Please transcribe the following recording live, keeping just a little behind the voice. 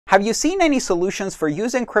Have you seen any solutions for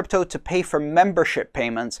using crypto to pay for membership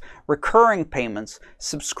payments, recurring payments,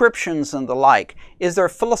 subscriptions, and the like? Is there a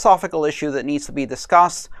philosophical issue that needs to be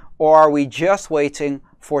discussed, or are we just waiting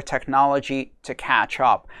for technology to catch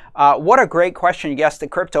up? What a great question, yes, to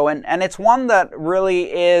crypto, and it's one that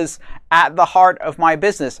really is at the heart of my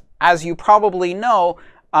business. As you probably know,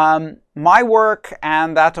 my work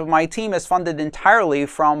and that of my team is funded entirely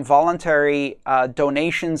from voluntary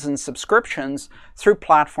donations and subscriptions through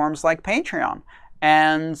platforms like Patreon.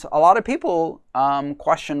 And a lot of people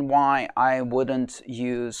question why I wouldn't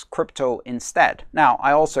use crypto instead. Now,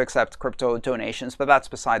 I also accept crypto donations, but that's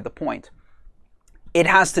beside the point. It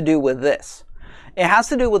has to do with this. It has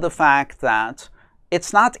to do with the fact that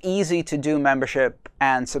it's not easy to do membership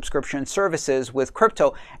and subscription services with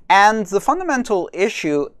crypto. And the fundamental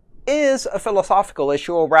issue is a philosophical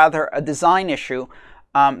issue, or rather a design issue,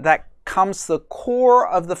 that comes to the core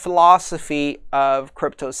of the philosophy of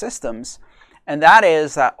crypto systems. And that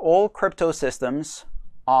is that all crypto systems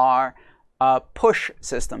are push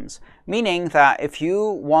systems, meaning that if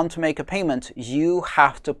you want to make a payment, you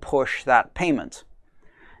have to push that payment.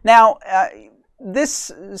 Now,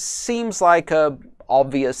 this seems like an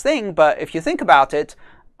obvious thing, but if you think about it,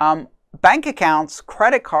 bank accounts,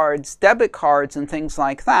 credit cards, debit cards, and things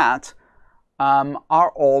like that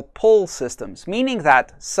are all pull systems, meaning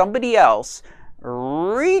that somebody else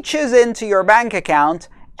reaches into your bank account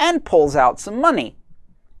and pulls out some money.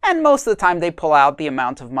 And most of the time they pull out the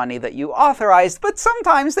amount of money that you authorized, but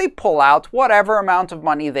sometimes they pull out whatever amount of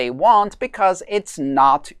money they want because it's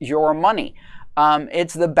not your money.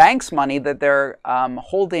 It's the bank's money that they're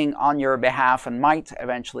holding on your behalf and might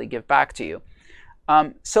eventually give back to you.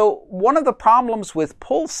 So one of the problems with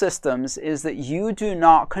pull systems is that you do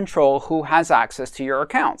not control who has access to your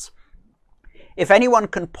accounts. If anyone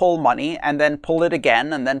can pull money and then pull it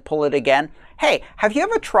again and then pull it again, hey, have you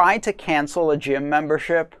ever tried to cancel a gym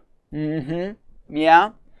membership?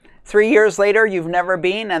 Yeah. 3 years later, you've never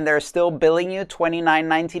been, and they're still billing you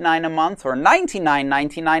 $29.99 a month or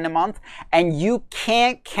 $99.99 a month, and you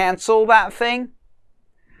can't cancel that thing?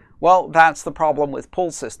 Well, that's the problem with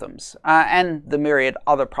pull systems, and the myriad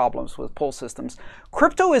other problems with pull systems.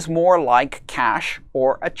 Crypto is more like cash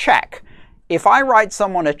or a check. If I write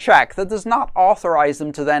someone a check, that does not authorize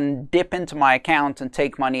them to then dip into my account and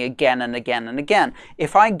take money again and again and again.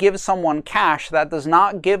 If I give someone cash, that does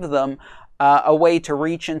not give them a way to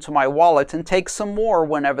reach into my wallet and take some more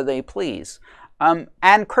whenever they please.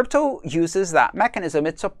 And crypto uses that mechanism.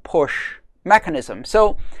 It's a push mechanism.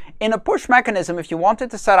 So in a push mechanism, if you wanted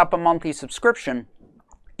to set up a monthly subscription,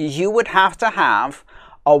 you would have to have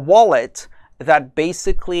a wallet that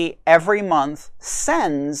basically every month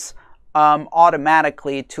sends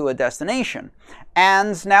automatically to a destination.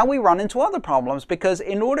 And now we run into other problems, because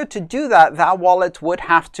in order to do that, that wallet would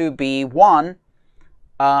have to be, one,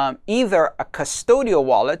 either a custodial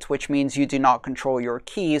wallet, which means you do not control your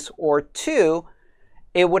keys, or two,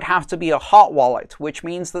 it would have to be a hot wallet, which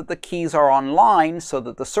means that the keys are online so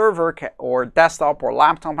that the server or desktop or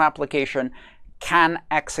laptop application can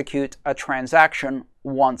execute a transaction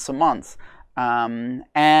once a month.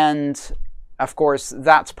 And of course,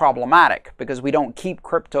 that's problematic because we don't keep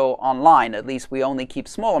crypto online. At least we only keep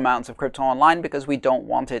small amounts of crypto online because we don't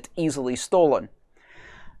want it easily stolen.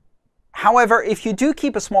 However, if you do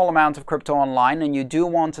keep a small amount of crypto online and you do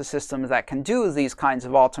want a system that can do these kinds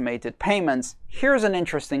of automated payments, here's an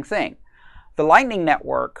interesting thing. The Lightning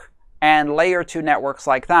Network and Layer 2 networks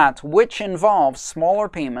like that, which involve smaller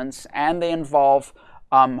payments and they involve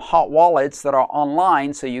hot wallets that are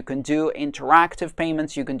online, so you can do interactive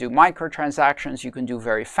payments, you can do microtransactions, you can do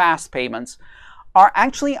very fast payments, are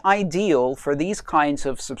actually ideal for these kinds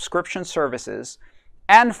of subscription services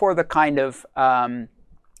and for the kind of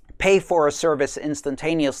pay for a service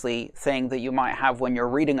instantaneously thing that you might have when you're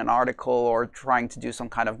reading an article or trying to do some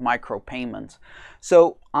kind of micropayment.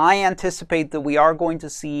 So I anticipate that we are going to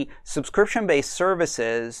see subscription-based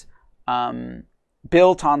services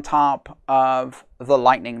built on top of the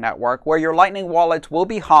Lightning Network, where your Lightning wallet will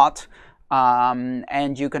be hot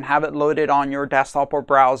and you can have it loaded on your desktop or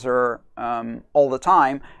browser all the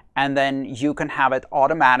time, and then you can have it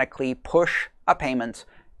automatically push a payment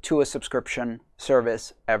to a subscription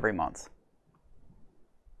service every month.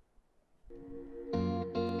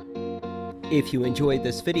 If you enjoyed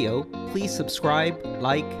this video, please subscribe,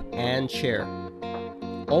 like, and share.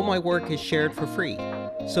 All my work is shared for free,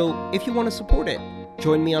 so if you want to support it,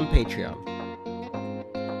 join me on Patreon.